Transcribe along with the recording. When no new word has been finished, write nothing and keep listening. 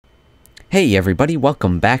Hey everybody,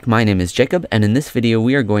 welcome back. My name is Jacob, and in this video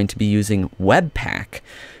we are going to be using Webpack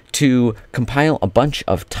to compile a bunch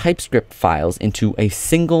of TypeScript files into a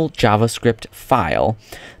single JavaScript file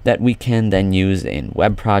that we can then use in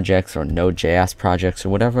web projects or Node.js projects or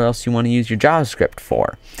whatever else you want to use your JavaScript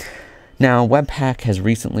for. Now, Webpack has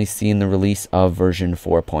recently seen the release of version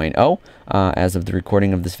 4.0 as of the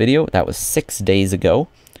recording of this video. That was 6 days ago.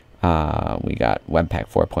 We got Webpack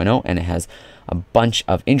 4.0, and it has a bunch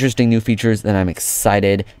of interesting new features that I'm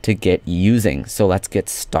excited to get using. So let's get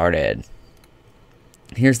started.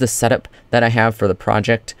 Here's the setup that I have for the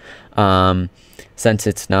project. Since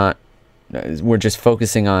it's not, we're just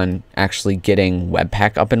focusing on actually getting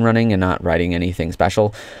Webpack up and running and not writing anything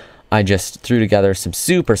special. I just threw together some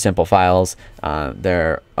super simple files.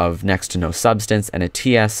 They're of next to no substance, and a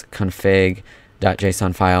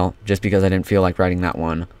tsconfig.json file, just because I didn't feel like writing that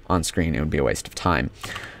one on screen. It would be a waste of time.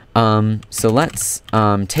 So let's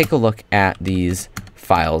take a look at these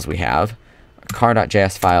files we have.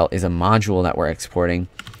 Car.js file is a module that we're exporting.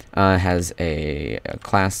 Has a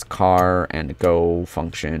class car and a go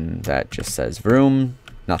function that just says vroom,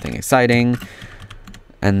 nothing exciting.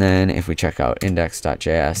 And then if we check out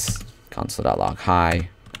index.js, console.log hi,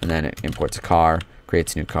 and then it imports a car,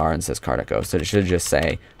 creates a new car, and says car.go. So it should just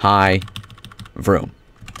say hi, vroom.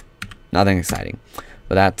 Nothing exciting.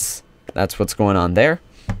 But that's what's going on there.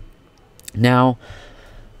 Now,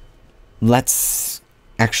 let's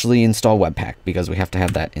actually install Webpack, because we have to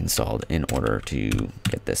have that installed in order to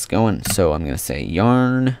get this going. So I'm going to say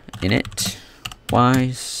yarn init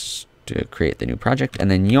y to create the new project, and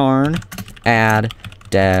then yarn add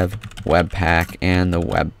dev Webpack and the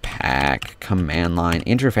Webpack command line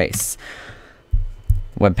interface.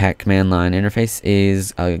 Webpack command line interface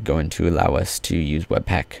is going to allow us to use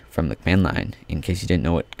Webpack from the command line, in case you didn't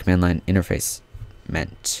know what command line interface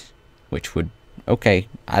meant, which would, okay,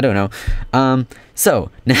 I don't know.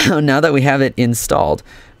 So now that we have it installed,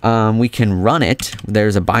 we can run it.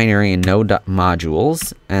 There's a binary in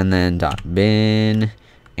node.modules and then .bin,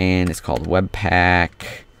 and it's called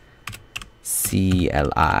Webpack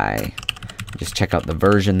CLI. Just check out the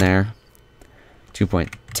version there,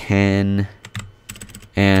 2.10,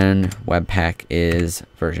 and Webpack is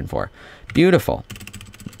version 4. Beautiful.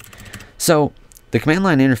 So the command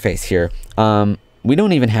line interface here, we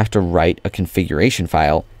don't even have to write a configuration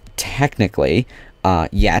file technically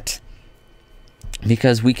yet,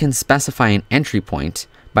 because we can specify an entry point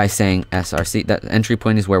by saying src. That entry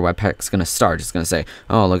point is where Webpack's going to start. It's going to say,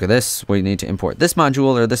 oh, look at this, we need to import this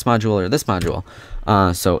module or this module or this module.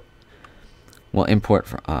 So we'll import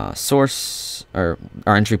source, or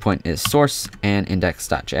our entry point is source and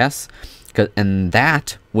index.js, and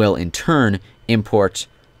that will in turn import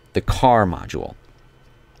the car module.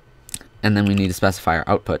 And then we need to specify our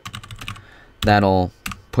output. That'll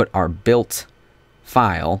put our built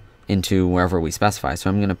file into wherever we specify. So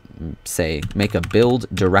I'm going to say make a build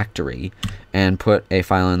directory and put a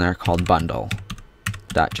file in there called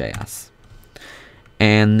bundle.js.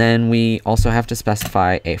 And then we also have to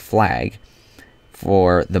specify a flag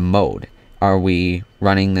for the mode. Are we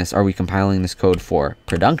running this, are we compiling this code for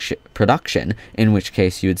production, in which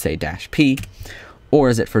case you would say -p, or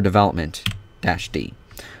is it for development -d?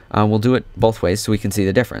 We'll do it both ways so we can see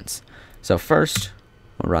the difference. So first,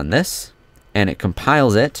 we'll run this, and it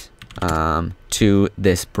compiles it to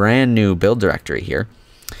this brand new build directory here.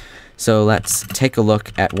 So let's take a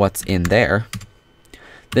look at what's in there.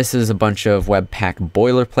 This is a bunch of Webpack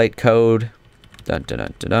boilerplate code. Dun, dun,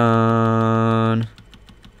 dun, dun, dun.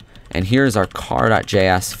 And here's our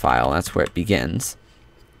car.js file. That's where it begins.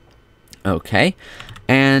 Okay.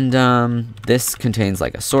 And this contains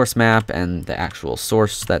like a source map and the actual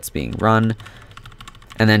source that's being run.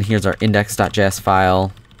 And then here's our index.js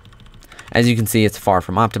file. As you can see, it's far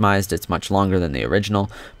from optimized. It's much longer than the original,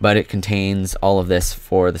 but it contains all of this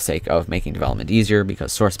for the sake of making development easier,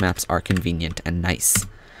 because source maps are convenient and nice.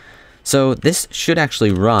 So this should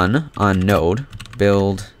actually run on Node,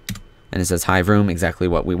 build, and it says hi vroom, exactly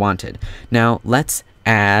what we wanted. Now let's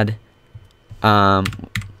add,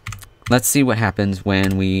 let's see what happens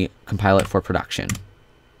when we compile it for production.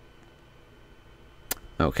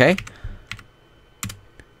 Okay.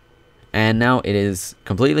 And now it is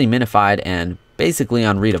completely minified and basically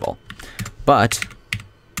unreadable, but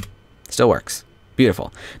still works.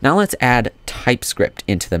 Beautiful. Now let's add TypeScript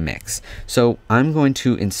into the mix. So I'm going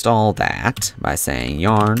to install that by saying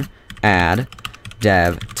yarn add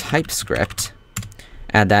dev TypeScript,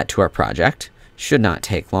 add that to our project. Should not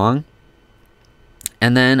take long.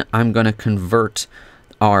 And then I'm going to convert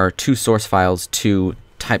our two source files to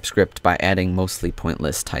TypeScript by adding mostly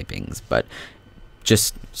pointless typings, but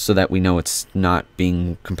just so that we know it's not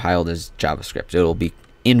being compiled as JavaScript. It'll be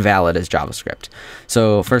invalid as JavaScript.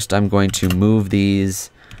 So first I'm going to move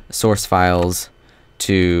these source files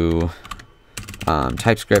to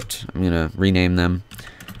TypeScript. I'm going to rename them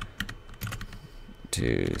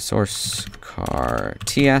to source car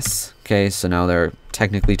ts. Okay, so now they're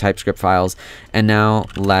technically TypeScript files. And now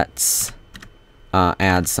let's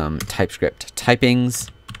add some TypeScript typings.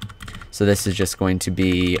 So this is just going to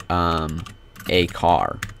be a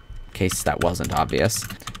car, in case that wasn't obvious.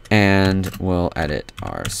 And we'll edit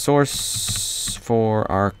our source for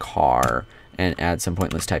our car and add some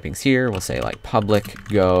pointless typings here. We'll say like public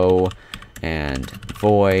go and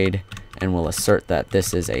void, and we'll assert that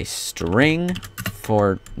this is a string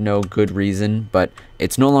for no good reason, but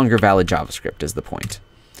it's no longer valid JavaScript is the point.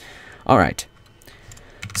 All right.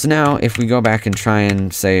 So now if we go back and try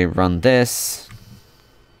and say run this,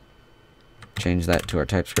 change that to our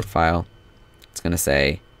TypeScript file, it's going to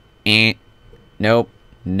say, nope,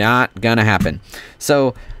 not going to happen.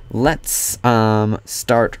 So let's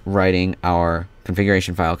start writing our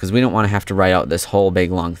configuration file, because we don't want to have to write out this whole big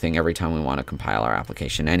long thing every time we want to compile our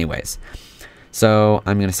application anyways. So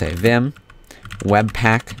I'm going to say vim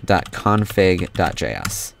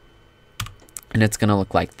webpack.config.js, and it's going to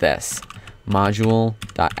look like this: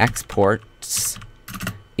 module.exports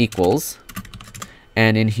equals,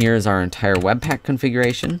 and in here is our entire Webpack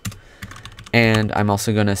configuration. And I'm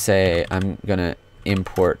also going to say I'm going to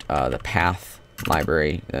import the path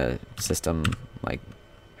library, system like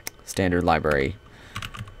standard library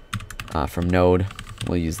from Node.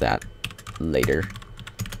 We'll use that later.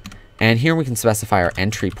 And here we can specify our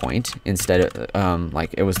entry point instead of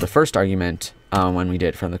like it was the first argument when we did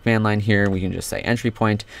it from the command line. Here we can just say entry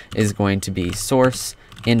point is going to be source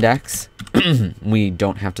index. We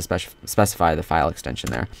don't have to specify the file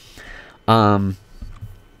extension there.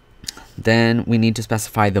 Then we need to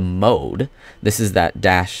specify the mode. This is that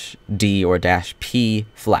 -d or -p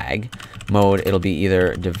flag. Mode, it'll be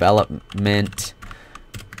either development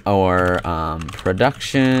or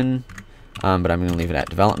production, but I'm going to leave it at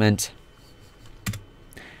development.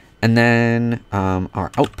 And then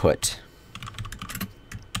our output.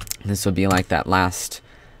 This will be like that last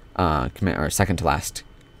command, or second to last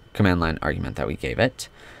command line argument that we gave it.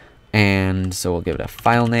 And so we'll give it a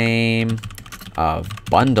file name of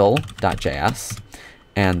bundle.js,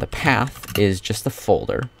 and the path is just the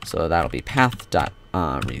folder, so that'll be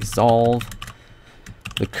path.resolve,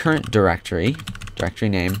 the current directory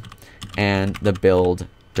name, and the build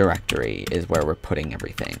directory is where we're putting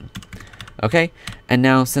everything. Okay, and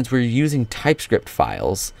now since we're using TypeScript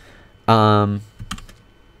files,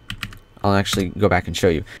 I'll actually go back and show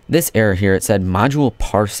you. This error here, it said module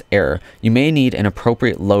parse error. You may need an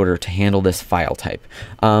appropriate loader to handle this file type,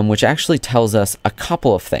 which actually tells us a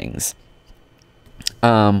couple of things.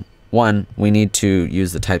 One, we need to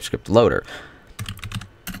use the TypeScript loader.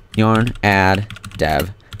 Yarn add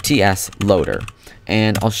dev ts loader.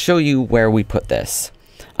 And I'll show you where we put this.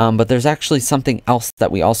 But there's actually something else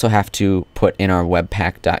that we also have to put in our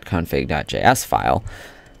webpack.config.js file.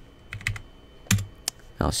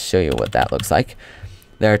 I'll show you what that looks like.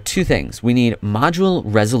 There are two things. We need module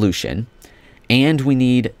resolution, and we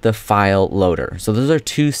need the file loader. So those are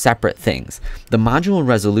two separate things. The module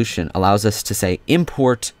resolution allows us to say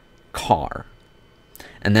import car,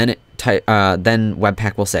 and then then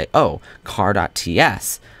Webpack will say, oh,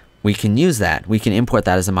 car.ts. We can use that. We can import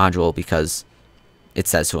that as a module because it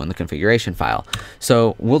says so in the configuration file.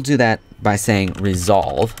 So we'll do that by saying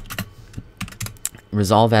resolve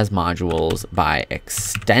as modules by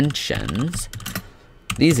extensions.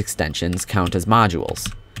 These extensions count as modules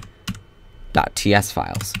 .ts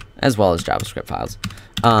files as well as JavaScript files.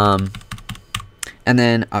 And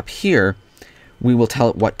then up here, we will tell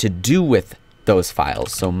it what to do with those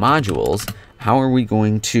files. So modules, how are we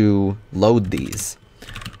going to load these?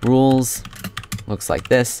 Rules looks like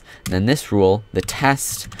this. And then this rule, the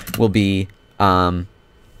test, will be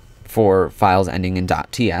for files ending in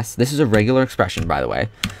 .ts. This is a regular expression, by the way.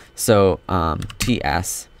 So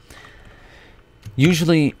ts.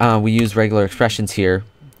 Usually we use regular expressions here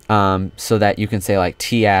so that you can say like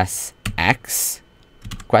tsx ?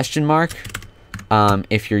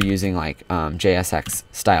 If you're using like JSX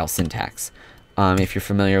style syntax. If you're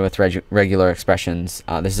familiar with regular expressions,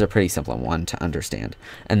 this is a pretty simple one to understand.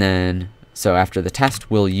 And then, so after the test,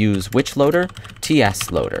 we'll use which loader?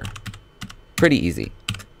 TS loader. Pretty easy.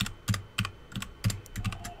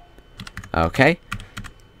 Okay,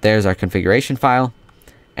 there's our configuration file,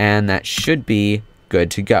 and that should be good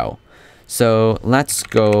to go. So let's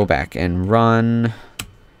go back and run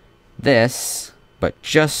this, but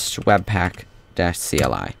just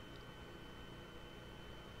webpack-cli.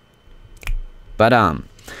 But,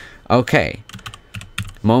 okay.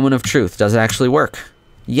 Moment of truth. Does it actually work?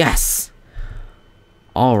 Yes.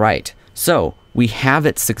 All right. So we have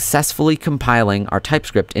it successfully compiling our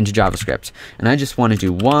TypeScript into JavaScript. And I just want to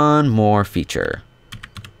do one more feature.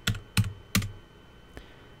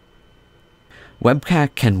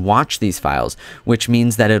 Webpack can watch these files, which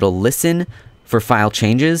means that it'll listen for file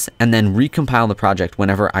changes and then recompile the project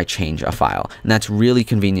whenever I change a file. And that's really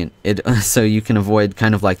convenient. So you can avoid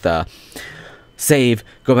kind of like the save,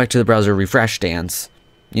 go back to the browser, refresh dance.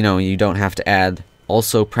 You know, you don't have to add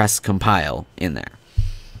also press compile in there.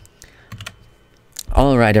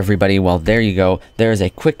 All right, everybody. Well, there you go. There is a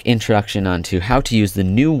quick introduction onto how to use the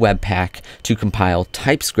new Webpack to compile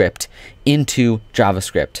TypeScript into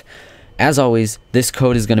JavaScript. As always, this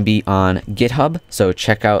code is going to be on GitHub, so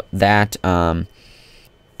check out that. And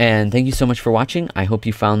thank you so much for watching. I hope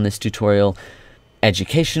you found this tutorial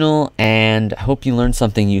educational and hope you learned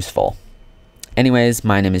something useful. Anyways,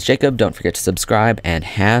 my name is Jacob. Don't forget to subscribe and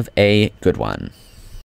have a good one.